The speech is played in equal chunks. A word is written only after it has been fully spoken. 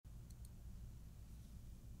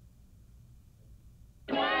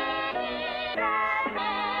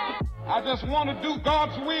I just want to do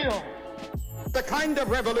God's will. The kind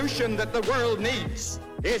of revolution that the world needs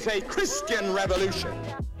is a Christian revolution.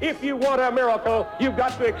 If you want a miracle, you've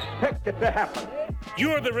got to expect it to happen.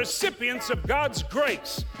 You are the recipients of God's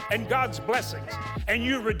grace and God's blessings, and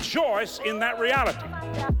you rejoice in that reality.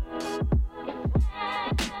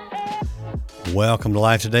 Welcome to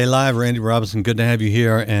Life Today Live. Randy Robinson, good to have you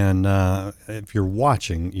here. And if you're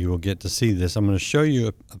watching, you will get to see this. I'm going to show you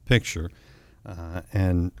a picture.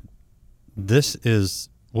 And this is,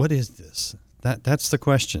 what is this? That's the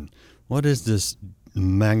question. What is this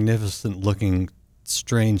magnificent looking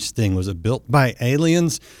strange thing? Was it built by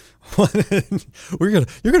aliens? You're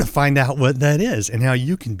gonna find out what that is and how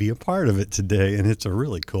you can be a part of it today. And it's a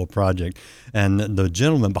really cool project. And the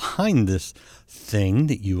gentleman behind this thing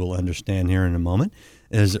that you will understand here in a moment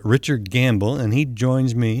is Richard Gamble, and he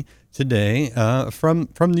joins me today from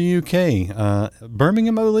the UK,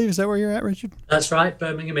 Birmingham, I believe. Is that where you're at, Richard? That's right,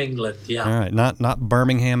 Birmingham, England. Yeah. All right, not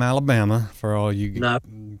Birmingham, Alabama, for all you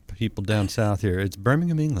people down south here. It's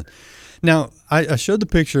Birmingham, England. Now, I showed the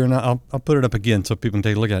picture, and I'll put it up again so people can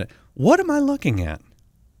take a look at it. What am I looking at?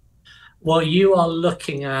 Well, you are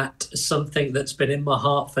looking at something that's been in my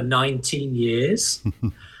heart for 19 years,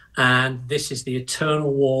 and this is the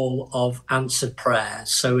Eternal Wall of Answered Prayer.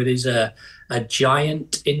 So it is a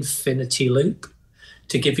giant infinity loop.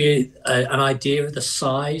 To give you an idea of the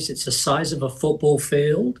size, it's the size of a football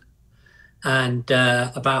field and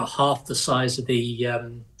about half the size of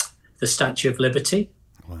the Statue of Liberty.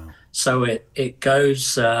 Wow. So it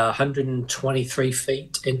goes 123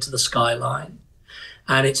 feet into the skyline,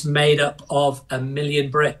 and it's made up of 1 million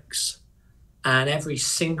bricks, and every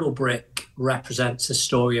single brick represents a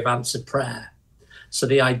story of answered prayer. So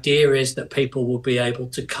the idea is that people will be able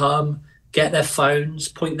to come, get their phones,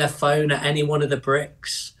 point their phone at any one of the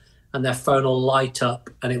bricks, and their phone will light up,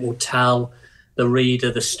 and it will tell the reader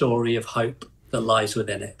the story of hope that lies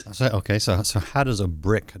within it. Okay, so how does a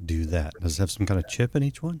brick do that? Does it have some kind of chip in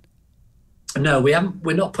each one? No,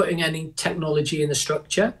 we're not putting any technology in the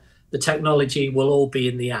structure. The technology will all be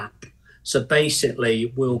in the app. So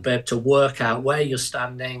basically, we'll be able to work out where you're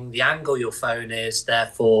standing, the angle your phone is,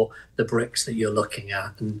 therefore the bricks that you're looking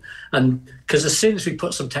at. And because as soon as we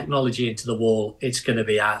put some technology into the wall, it's going to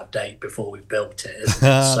be out of date before we've built it.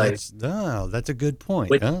 So that's a good point.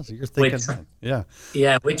 So you're thinking that.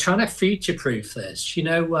 Yeah, we're trying to future-proof this.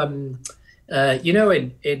 In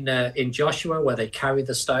Joshua where they carry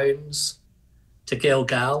the stones to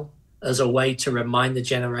Gilgal as a way to remind the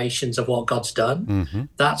generations of what God's done. Mm-hmm.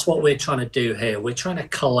 That's what we're trying to do here. We're trying to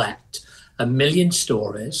collect 1 million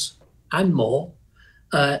stories and more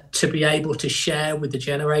to be able to share with the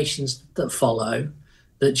generations that follow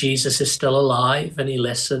that Jesus is still alive, and he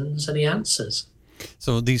listens and he answers.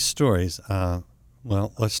 So these stories,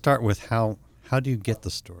 let's start with how do you get the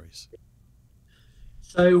stories?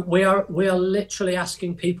 So we are literally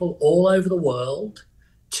asking people all over the world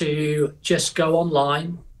to just go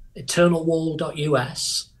online,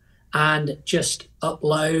 eternalwall.us, and just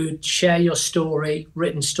upload, share your story,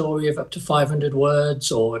 written story of up to 500 words,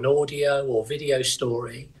 or an audio or video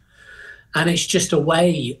story. And it's just a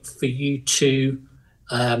way for you to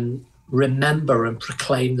remember and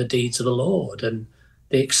proclaim the deeds of the Lord. And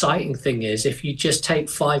the exciting thing is, if you just take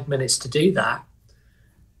 5 minutes to do that,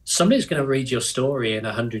 somebody's going to read your story in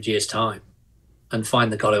 100 years' time and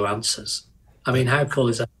find the God who answers. I mean, how cool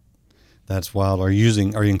is that? That's wild. Are you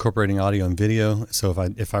incorporating audio and video? So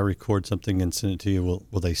if I record something and send it to you,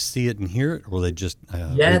 will they see it and hear it, or will they just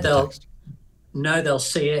read the text? They'll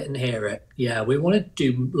see it and hear it. Yeah, we want to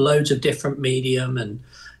do loads of different medium, and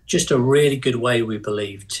just a really good way, we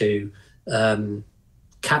believe, to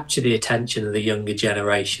capture the attention of the younger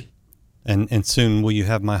generation. And soon will you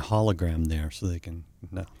have my hologram there so they can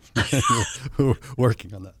we're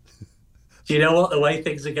working on that. Do you know what? The way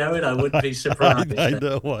things are going, I wouldn't be surprised. I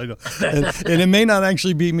know. And it may not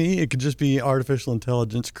actually be me. It could just be artificial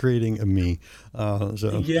intelligence creating a me.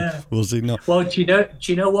 We'll see. No. Well, do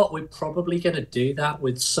you know what? We're probably going to do that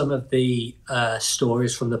with some of the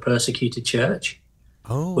stories from the persecuted church.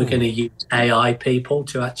 Oh. We're going to use AI people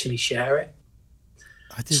to actually share it.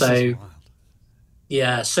 This is wild.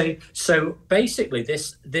 Yeah. So basically,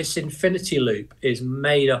 this infinity loop is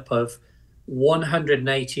made up of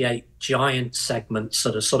 188 giant segments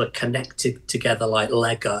that are sort of connected together like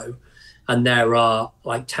Lego, and there are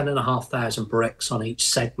like 10,500 bricks on each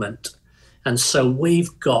segment. And so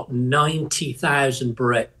we've got 90,000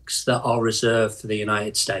 bricks that are reserved for the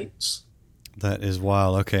United States. That is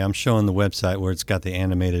wild. Okay, I'm showing the website where it's got the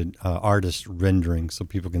animated artist rendering so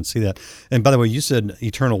people can see that. And by the way, you said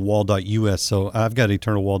eternalwall.us, so I've got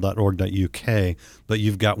eternalwall.org.uk, but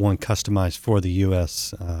you've got one customized for the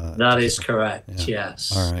U.S. That is correct,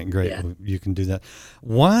 yes. All right, great. Yeah. Well, you can do that.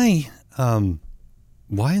 Why in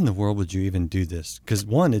the world would you even do this? Because,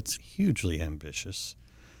 one, it's hugely ambitious.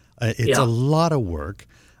 It's a lot of work.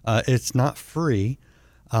 It's not free.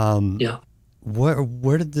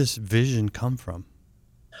 Where did this vision come from?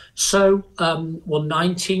 So,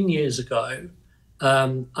 19 years ago,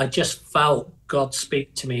 I just felt God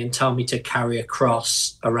speak to me and tell me to carry a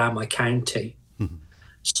cross around my county. Mm-hmm.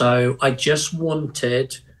 So I just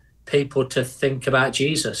wanted people to think about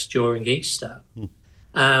Jesus during Easter. Mm.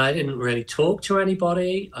 And I didn't really talk to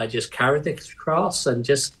anybody. I just carried the cross and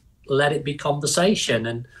just let it be conversation.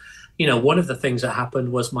 And one of the things that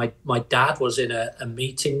happened was my dad was in a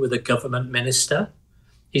meeting with a government minister.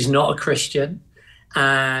 He's not a Christian.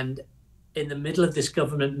 And in the middle of this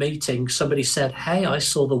government meeting, somebody said, "Hey, I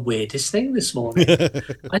saw the weirdest thing this morning.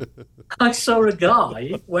 I saw a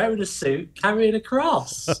guy wearing a suit carrying a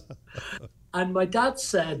cross." And my dad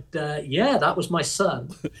said, "Yeah, that was my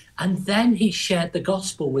son." And then he shared the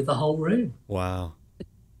gospel with the whole room. Wow.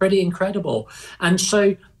 Pretty incredible. And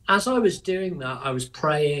so as I was doing that, I was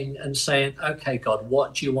praying and saying, "Okay, God,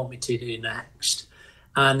 what do you want me to do next?"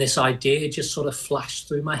 And this idea just sort of flashed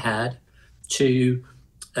through my head to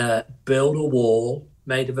build a wall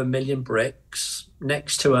made of 1 million bricks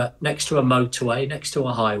next to a motorway, next to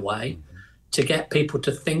a highway, to get people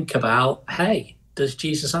to think about, hey, does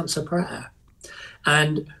Jesus answer prayer?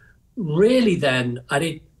 And really then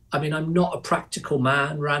I'm not a practical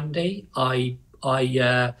man, Randy. I've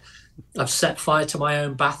set fire to my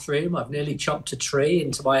own bathroom. I've nearly chopped a tree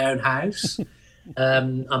into my own house.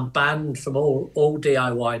 I'm banned from all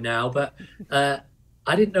DIY now, but I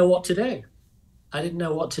didn't know what to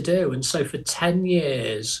do. And so for 10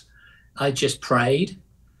 years, I just prayed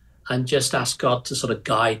and just asked God to sort of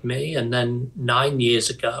guide me. And then 9 years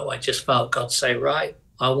ago, I just felt God say, right,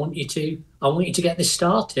 I want you to get this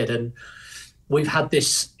started. And we've had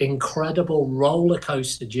this incredible roller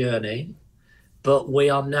coaster journey, but we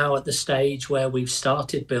are now at the stage where we've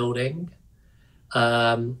started building.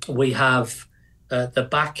 We have the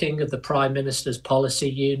backing of the Prime Minister's policy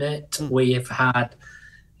unit. We have had,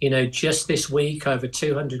 just this week, over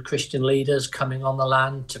 200 Christian leaders coming on the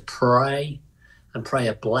land to pray and pray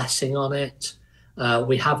a blessing on it.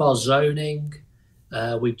 We have our zoning.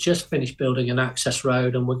 We've just finished building an access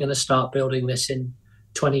road, and we're going to start building this in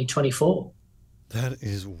 2024. That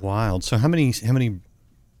is wild. So how many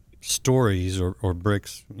stories or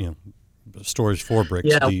bricks, stories for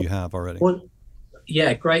bricks do you have already? Well,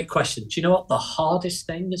 yeah, great question. Do you know what the hardest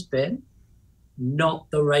thing has been? Not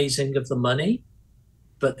the raising of the money,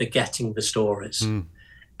 but the getting the stories.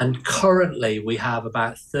 And currently we have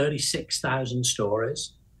about 36,000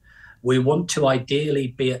 stories. We want to ideally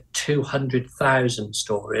be at 200,000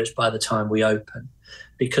 stories by the time we open,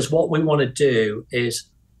 because what we want to do is,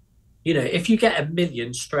 if you get 1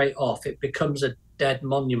 million straight off, it becomes a dead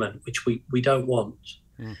monument, which we don't want.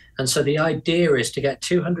 And so the idea is to get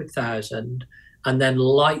 200,000 and then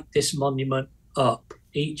light this monument up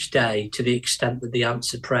each day to the extent that the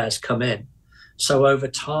answered prayers come in. So over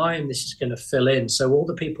time, this is going to fill in. So all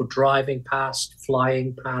the people driving past,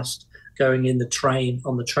 flying past, going in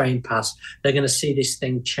on the train past, they're going to see this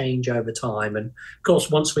thing change over time. And of course,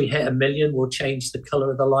 once we hit 1 million, we'll change the color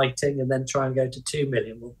of the lighting and then try and go to 2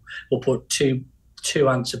 million. We'll put two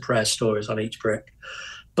answer prayer stories on each brick.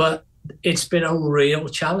 But it's been a real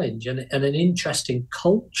challenge and an interesting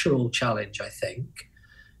cultural challenge, I think,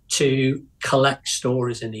 to collect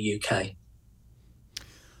stories in the UK.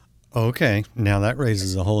 Okay, now that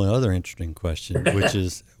raises a whole other interesting question, which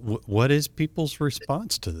is, what is people's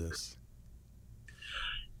response to this?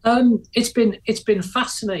 It's been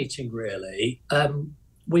fascinating, really.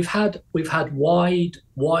 We've had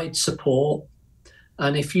wide support,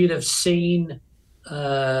 and if you'd have seen,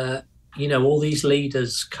 all these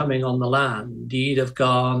leaders coming on the land, you'd have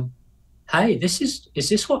gone, "Hey, is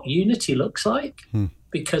this what unity looks like?"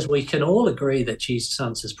 Because we can all agree that Jesus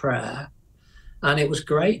answers prayer. And it was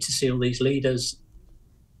great to see all these leaders,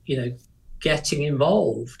 getting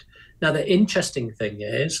involved. Now, the interesting thing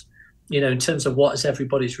is, in terms of what is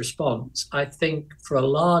everybody's response, I think for a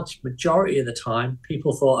large majority of the time,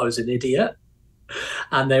 people thought I was an idiot.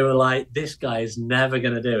 And they were like, this guy is never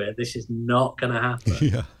going to do it. This is not going to happen.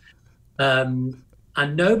 Yeah.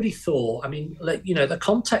 And nobody thought, the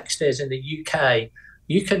context is in the UK,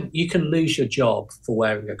 you can lose your job for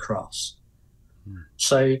wearing a cross.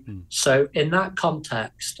 So in that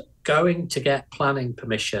context, going to get planning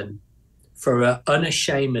permission for an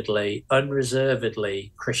unashamedly,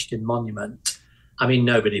 unreservedly Christian monument. I mean,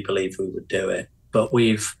 nobody believed we would do it, but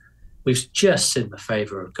we've just seen the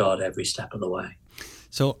favor of God every step of the way.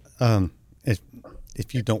 So,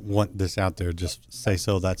 if you don't want this out there, just say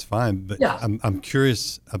so. That's fine. But Yeah. I'm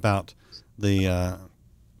curious about the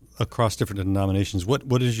across different denominations.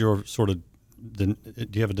 What is your sort of? Do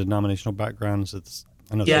you have a denominational background?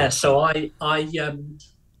 Yeah. So I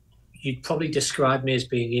you'd probably describe me as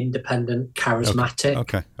being independent, charismatic.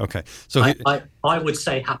 Okay. So I would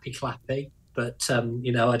say happy clappy, but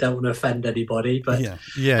I don't want to offend anybody. But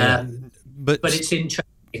but it's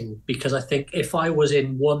interesting because I think if I was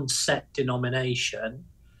in one set denomination,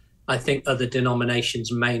 I think other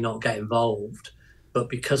denominations may not get involved. But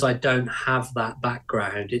because I don't have that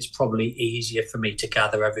background, it's probably easier for me to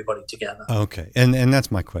gather everybody together. Okay, and that's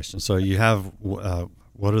my question. So you have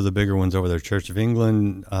what are the bigger ones over there? Church of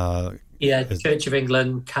England. Church of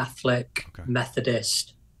England, Catholic, okay.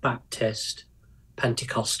 Methodist, Baptist,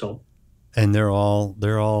 Pentecostal, and they're all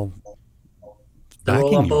on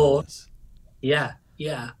board. Yeah.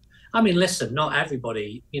 I mean, listen, not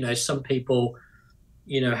everybody. Some people,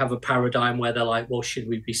 have a paradigm where they're like, well, should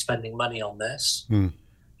we be spending money on this?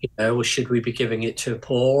 Or should we be giving it to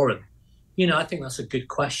poor? And I think that's a good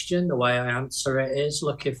question. The way I answer it is,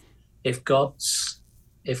 look, if God's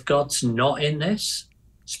not in this,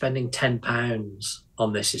 spending £10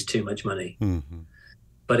 on this is too much money. Mm-hmm.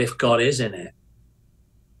 But if God is in it,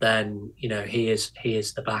 then he is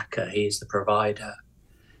the backer, he is the provider.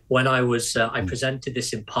 When I was I presented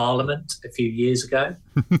this in Parliament a few years ago,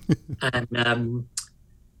 and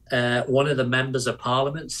one of the members of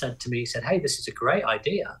Parliament said to me, he said, "Hey, this is a great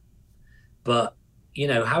idea, but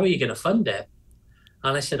how are you going to fund it?"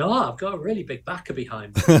 And I said, I've got a really big backer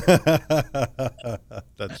behind me.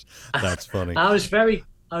 That's funny. I was very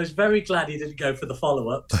glad he didn't go for the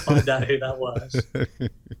follow-up to find out who that was.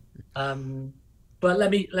 But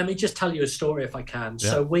let me just tell you a story if I can. Yeah.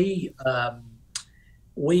 So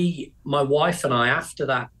my wife and I, after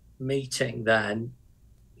that meeting, then,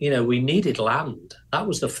 we needed land. That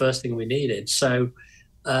was the first thing we needed. So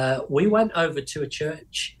we went over to a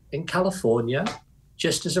church in California,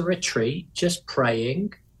 just as a retreat, just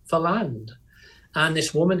praying for land. And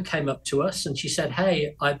this woman came up to us and she said,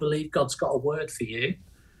 "Hey, I believe God's got a word for you.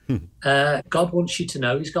 God wants you to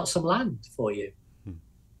know he's got some land for you,"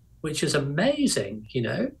 which is amazing,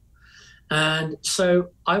 And so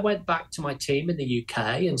I went back to my team in the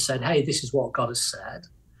UK and said, "Hey, this is what God has said."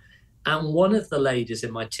 And one of the ladies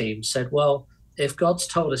in my team said, "Well, if God's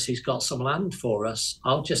told us he's got some land for us,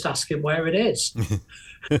 I'll just ask him where it is."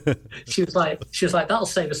 She was like, "That'll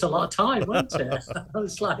save us a lot of time, won't it?" I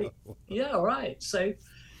was like, "Yeah, all right." So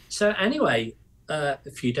anyway, a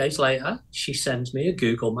few days later, she sends me a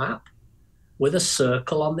Google map with a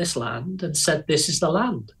circle on this land and said, "This is the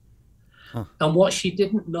land." Huh. And what she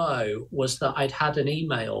didn't know was that I'd had an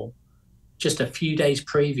email just a few days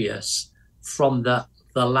previous from the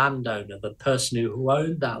landowner, the person who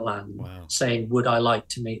owned that land, wow, saying, "Would I like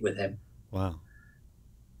to meet with him?" Wow.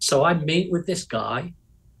 So I meet with this guy,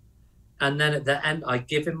 and then at the end, I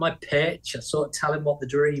give him my pitch. I sort of tell him what the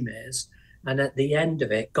dream is. And at the end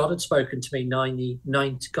of it, God had spoken to me 19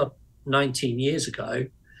 years ago.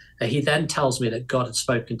 And he then tells me that God had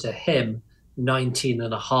spoken to him 19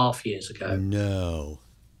 and a half years ago. No.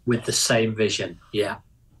 With the same vision. Yeah.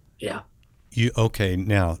 Okay,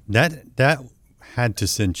 now that had to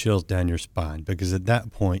send chills down your spine, because at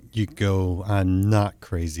that point you go, "I'm not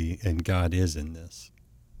crazy and God is in this."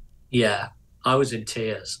 Yeah. I was in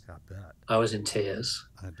tears. I bet. I was in tears.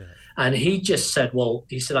 I bet. And he just said,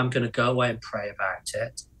 "I'm going to go away and pray about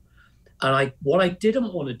it." And what I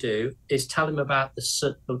didn't want to do is tell him about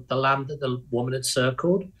the land that the woman had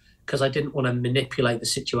circled, because I didn't want to manipulate the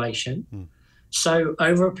situation. So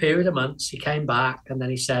over a period of months, he came back and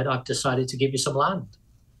then he said, "I've decided to give you some land."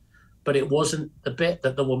 But it wasn't the bit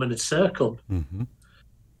that the woman had circled. Mm-hmm.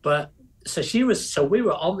 But so we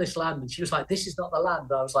were on this land and she was like, "This is not the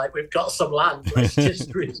land." I was like, "We've got some land. Let's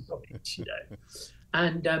just resolve it,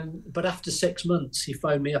 And but after 6 months, he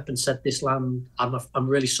phoned me up and said, "This land, I'm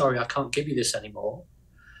really sorry, I can't give you this anymore."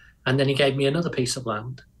 And then he gave me another piece of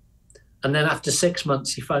land. And then after 6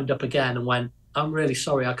 months, he phoned up again and went, "I'm really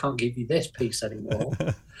sorry, I can't give you this piece anymore."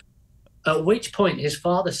 At which point his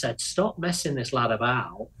father said, "Stop messing this lad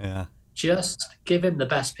about. Yeah. Just give him the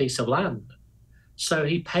best piece of land." So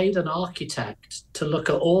he paid an architect to look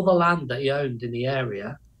at all the land that he owned in the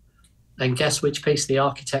area. And guess which piece the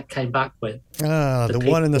architect came back with? The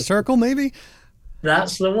one in the circle, maybe?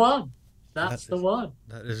 That's the one. That's the one.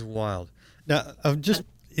 That is wild. Now,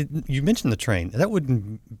 you mentioned the train. That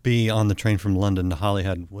wouldn't be on the train from London to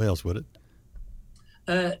Holyhead, Wales, would it?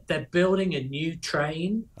 They're building a new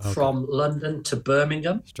train Okay. from London to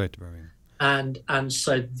Birmingham. Straight to Birmingham. And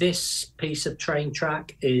so this piece of train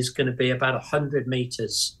track is going to be about 100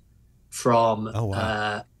 meters from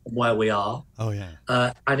where we are. Oh,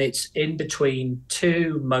 yeah. And it's in between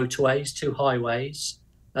two motorways, two highways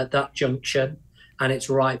at that junction. And it's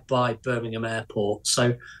right by Birmingham Airport.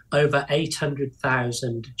 So over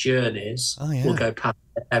 800,000 journeys will go past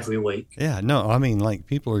it every week. Yeah, no, I mean, like,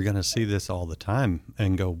 people are going to see this all the time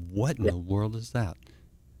and go, what in the world is that?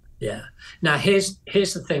 Yeah. Now, here's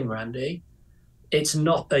the thing, Randy. It's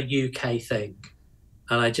not a UK thing.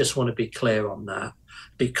 And I just want to be clear on that.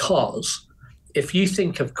 Because if you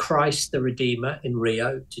think of Christ the Redeemer in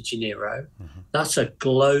Rio de Janeiro, that's a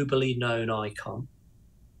globally known icon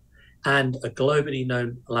and a globally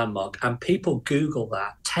known landmark. And people Google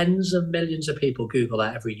that. Tens of millions of people Google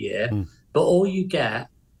that every year. But all you get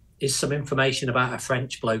is some information about a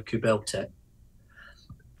French bloke who built it.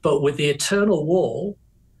 But with the Eternal Wall,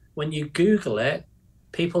 when you Google it,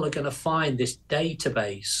 people are going to find this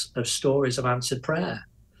database of stories of answered prayer.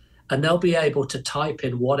 And they'll be able to type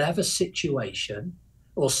in whatever situation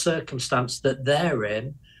or circumstance that they're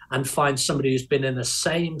in and find somebody who's been in the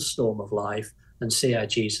same storm of life and see how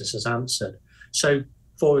Jesus has answered. So,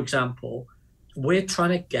 for example, we're trying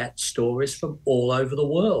to get stories from all over the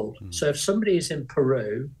world. So if somebody is in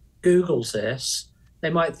Peru, Googles this, they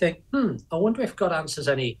might think, I wonder if God answers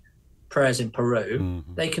any prayers in Peru.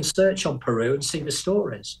 They can search on Peru and see the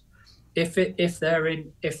stories. If they're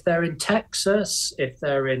in Texas, if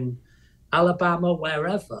they're in Alabama,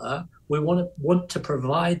 wherever, we want to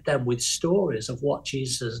provide them with stories of what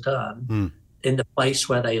Jesus has done in the place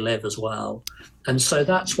where they live as well. And so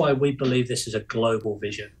that's why we believe this is a global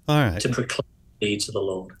vision to proclaim the deeds of the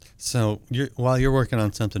Lord. So while you're working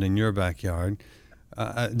on something in your backyard,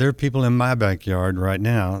 there are people in my backyard right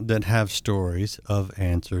now that have stories of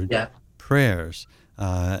answered prayers.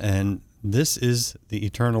 And this is the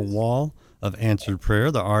Eternal Wall of Answered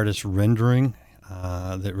Prayer, the artist rendering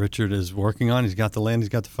that Richard is working on. He's got the land, he's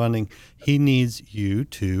got the funding. He needs you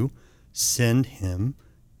to send him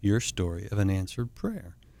your story of an answered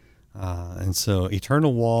prayer. And so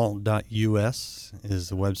eternalwall.us is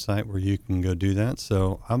the website where you can go do that.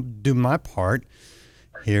 So I'll do my part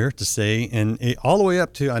here to say, and all the way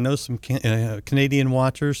up to, I know some Canadian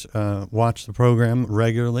watchers watch the program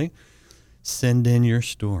regularly. Send in your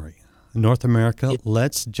story. North America,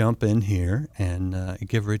 let's jump in here and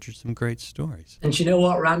give Richard some great stories. And you know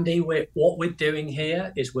what, Randy? What we're doing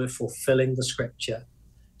here is we're fulfilling the scripture.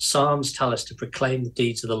 Psalms tell us to proclaim the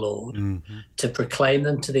deeds of the Lord, to proclaim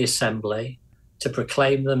them to the assembly, to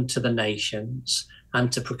proclaim them to the nations,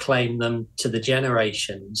 and to proclaim them to the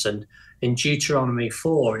generations. And in Deuteronomy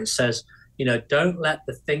 4, it says, don't let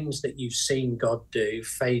the things that you've seen God do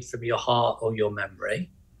fade from your heart or your memory.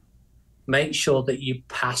 Make sure that you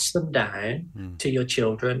pass them down to your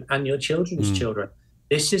children and your children's children.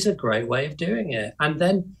 This is a great way of doing it. And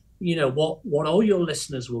then, what all your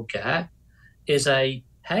listeners will get is hey,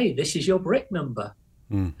 this is your brick number.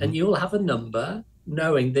 And you'll have a number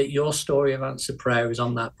knowing that your story of answered prayer is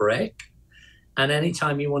on that brick. And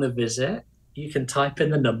anytime you want to visit, you can type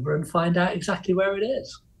in the number and find out exactly where it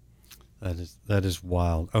is. That is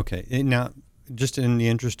wild. Okay. Now, just in the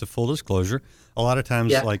interest of full disclosure, a lot of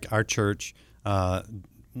times, like our church,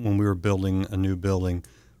 when we were building a new building,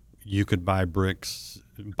 you could buy bricks.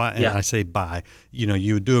 And I say buy.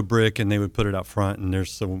 You would do a brick, and they would put it out front. And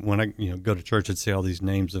when I go to church, I'd see all these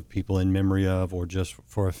names of people in memory of, or just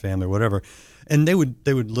for a family, or whatever, and they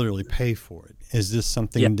would literally pay for it. Is this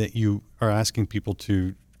something that you are asking people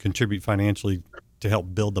to contribute financially to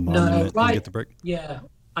help build the monument and get the brick? Yeah,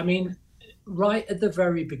 I mean, right at the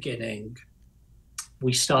very beginning,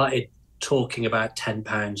 we started talking about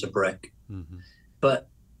 £10 a brick, but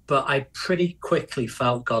I pretty quickly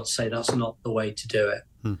felt God say that's not the way to do it.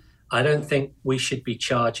 I don't think we should be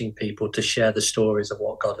charging people to share the stories of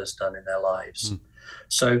what God has done in their lives.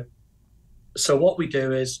 So what we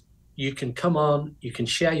do is you can come on, you can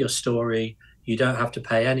share your story. You don't have to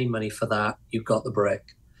pay any money for that. You've got the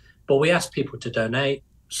brick. But we ask people to donate.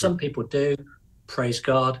 Some people do, praise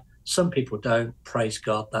God. Some people don't, praise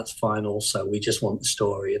God. That's fine also. We just want the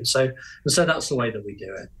story. And so that's the way that we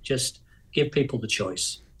do it. Just give people the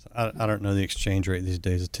choice. I don't know the exchange rate these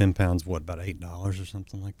days. £10, what, about $8 or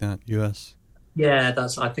something like that, U.S.? Yeah,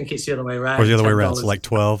 I think it's the other way around. Or the other way around, so like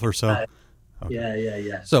 12 or so? Okay.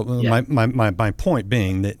 Yeah. So my point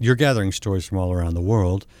being that you're gathering stories from all around the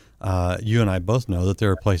world. You and I both know that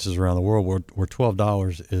there are places around the world where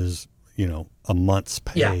 $12 is, a month's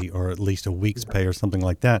pay or at least a week's pay or something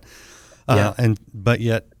like that. But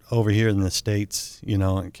yet over here in the States,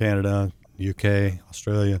 in Canada, UK,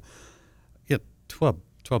 Australia. Yeah,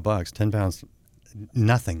 $12, 10 pounds,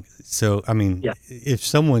 nothing. So, I mean, Yeah. if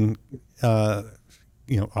someone,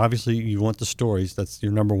 obviously you want the stories, that's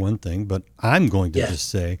your number one thing, but I'm going to Yeah. just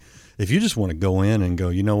say, if you just want to go in and go,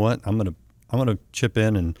 you know what, I'm going to chip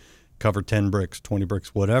in and cover 10 bricks, 20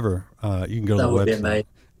 bricks, whatever, you can go to That the would be website. amazing.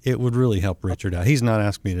 It would really help Richard out. He's not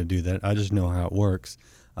asking me to do that. I just know how it works.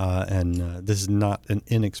 And this is not an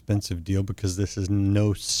inexpensive deal because this is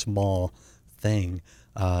no small thing.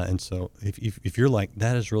 And so if you're like,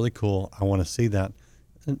 that is really cool, I want to see that,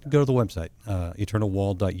 go to the website,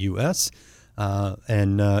 eternalwall.us,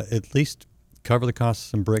 and at least cover the cost of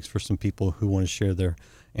some bricks for some people who want to share their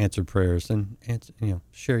answered prayers and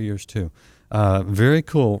share yours too. Very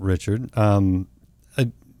cool, Richard.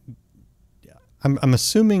 I'm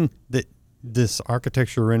assuming that this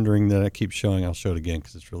architecture rendering that I keep showing, I'll show it again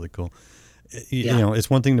because it's really cool. It's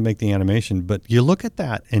one thing to make the animation, but you look at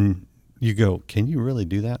that and you go, can you really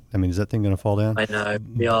do that? I mean, is that thing going to fall down? I know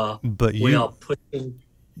we are. But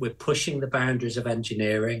We're pushing the boundaries of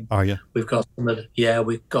engineering. Are you? We've got some of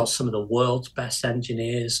the world's best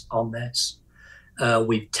engineers on this.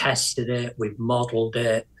 We've tested it. We've modeled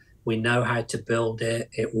it. We know how to build it.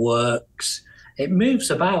 It works. It moves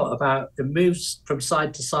it moves from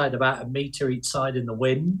side to side about a meter each side in the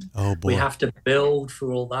wind. Oh, boy. We have to build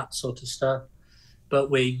for all that sort of stuff. But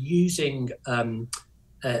we're using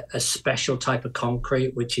a special type of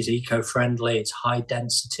concrete, which is eco-friendly. It's high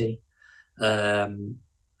density,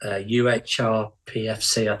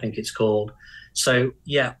 UHRPFC, I think it's called. So,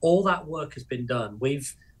 yeah, all that work has been done.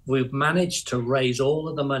 We've managed to raise all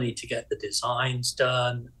of the money to get the designs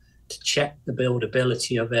done, to check the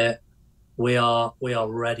buildability of it. We are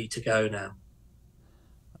ready to go now.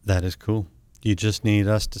 That is cool. You just need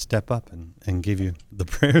us to step up and give you the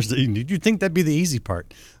prayers that you need. You'd think that'd be the easy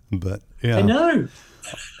part, but yeah. I know.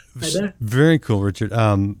 Very cool, Richard.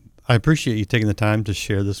 I appreciate you taking the time to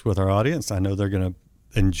share this with our audience. I know they're going to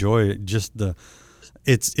enjoy it.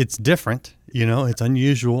 It's different, it's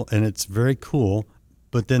unusual and it's very cool,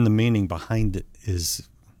 but then the meaning behind it is,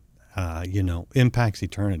 impacts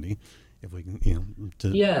eternity. If we can, with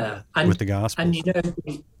the gospel. And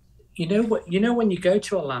when you go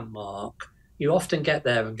to a landmark, you often get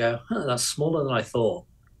there and go, that's smaller than I thought.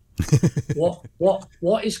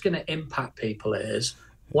 What is going to impact people is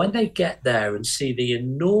when they get there and see the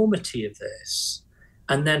enormity of this,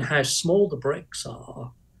 and then how small the bricks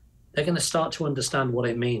are, they're going to start to understand what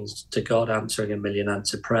it means to God answering 1 million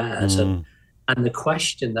answered prayers. And the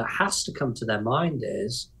question that has to come to their mind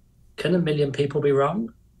is, can 1 million people be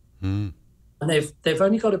wrong? And they've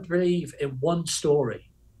only got to believe in one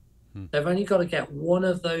story. They've only got to get one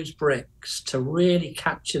of those bricks to really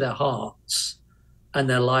capture their hearts, and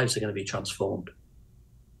their lives are going to be transformed.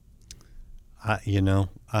 I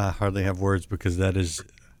hardly have words because that is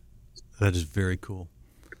very cool.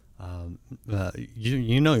 And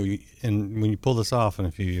when you pull this off in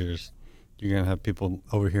a few years, you're going to have people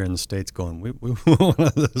over here in the States going, we want one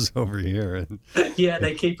of those over here. And, yeah,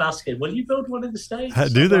 they keep asking, will you build one in the States?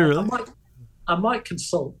 Do they really? I might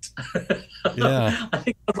consult. Yeah. I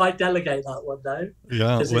think I might delegate that one though.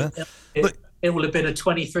 Yeah, it will have been a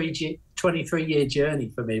 23-year journey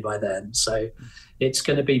for me by then. So it's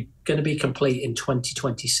going to be complete in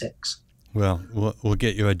 2026. Well, we'll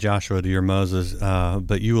get you a Joshua to your Moses,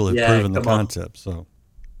 but you will have proven the concept. So,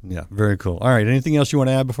 yeah, very cool. All right, anything else you want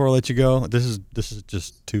to add before I let you go? This is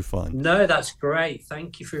just too fun. No, that's great.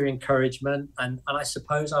 Thank you for your encouragement. And I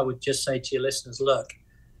suppose I would just say to your listeners, look,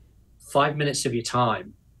 5 minutes of your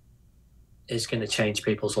time is going to change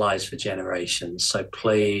people's lives for generations. So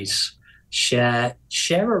please share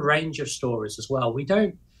a range of stories as well. We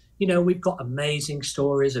don't, we've got amazing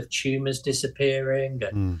stories of tumors disappearing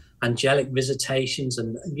and angelic visitations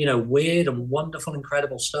and, weird and wonderful,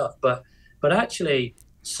 incredible stuff. But actually,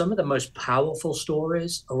 some of the most powerful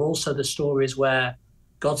stories are also the stories where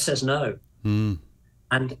God says no. And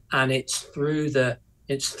it's through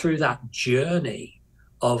that journey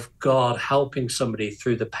of God helping somebody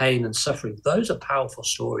through the pain and suffering. Those are powerful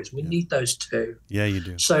stories. We need those too. Yeah, you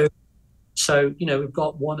do. So we've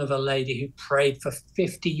got one of a lady who prayed for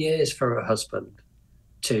 50 years for her husband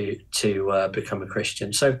to become a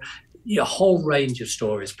Christian. So a whole range of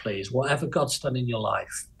stories, please. Whatever God's done in your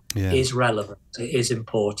life is relevant. It is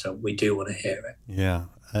important. We do want to hear it. Yeah.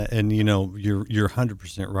 And you're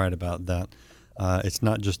 100% right about that. It's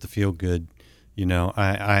not just the feel good.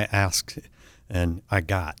 I asked and I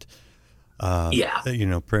got.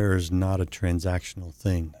 Prayer is not a transactional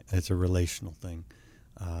thing. It's a relational thing.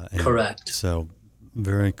 Correct. So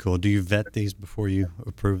very cool. Do you vet these before you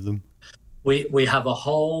approve them? We have a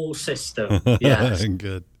whole system. Yes.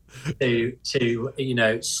 Good. to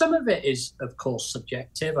some of it is, of course,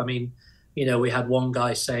 subjective. I mean, we had one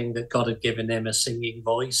guy saying that God had given him a singing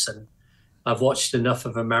voice, and I've watched enough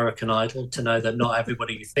of American Idol to know that not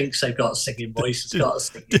everybody who thinks they've got a singing voice has got a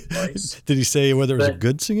singing voice. Did he say whether it was a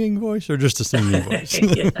good singing voice or just a singing voice?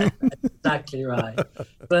 Yeah, exactly right.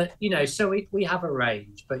 But, so we have a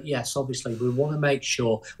range. But yes, obviously, we want to make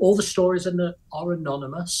sure all the stories are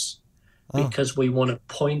anonymous because we want to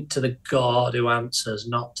point to the God who answers,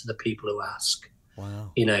 not to the people who ask.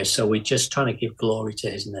 Wow. So we're just trying to give glory to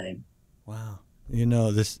his name. Wow.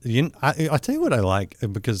 I'll tell you what I like,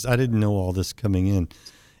 because I didn't know all this coming in,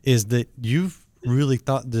 is that you've really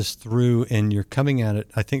thought this through and you're coming at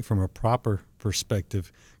it, I think, from a proper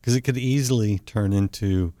perspective, because it could easily turn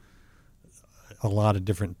into a lot of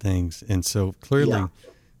different things. And so clearly,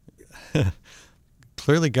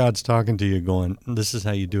 clearly God's talking to you going, this is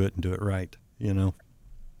how you do it and do it right,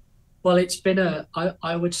 Well, it's been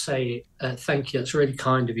I would say, thank you. It's really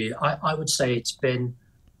kind of you. I would say it's been,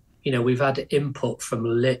 we've had input from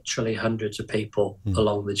literally hundreds of people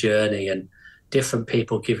along the journey, and different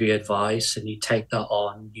people give you advice and you take that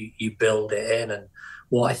on, you build it in. And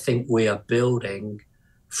what I think we are building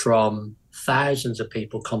from thousands of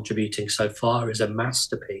people contributing so far is a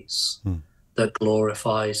masterpiece that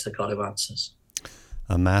glorifies the God who answers.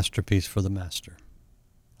 A masterpiece for the master.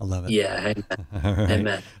 I love it. Yeah, amen. All right.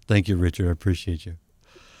 Amen. Thank you, Richard. I appreciate you.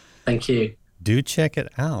 Thank you. Do check it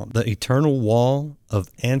out, The Eternal Wall of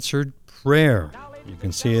Answered Prayer. You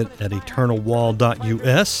can see it at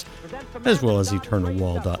eternalwall.us as well as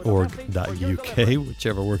eternalwall.org.uk,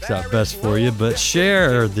 whichever works out best for you. But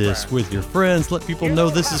share this with your friends. Let people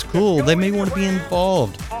know this is cool. They may want to be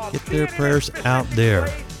involved. Get their prayers out there.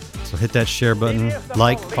 So hit that share button,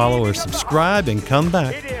 like, follow, or subscribe, and come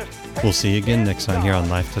back. We'll see you again next time here on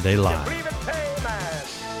Life Today Live.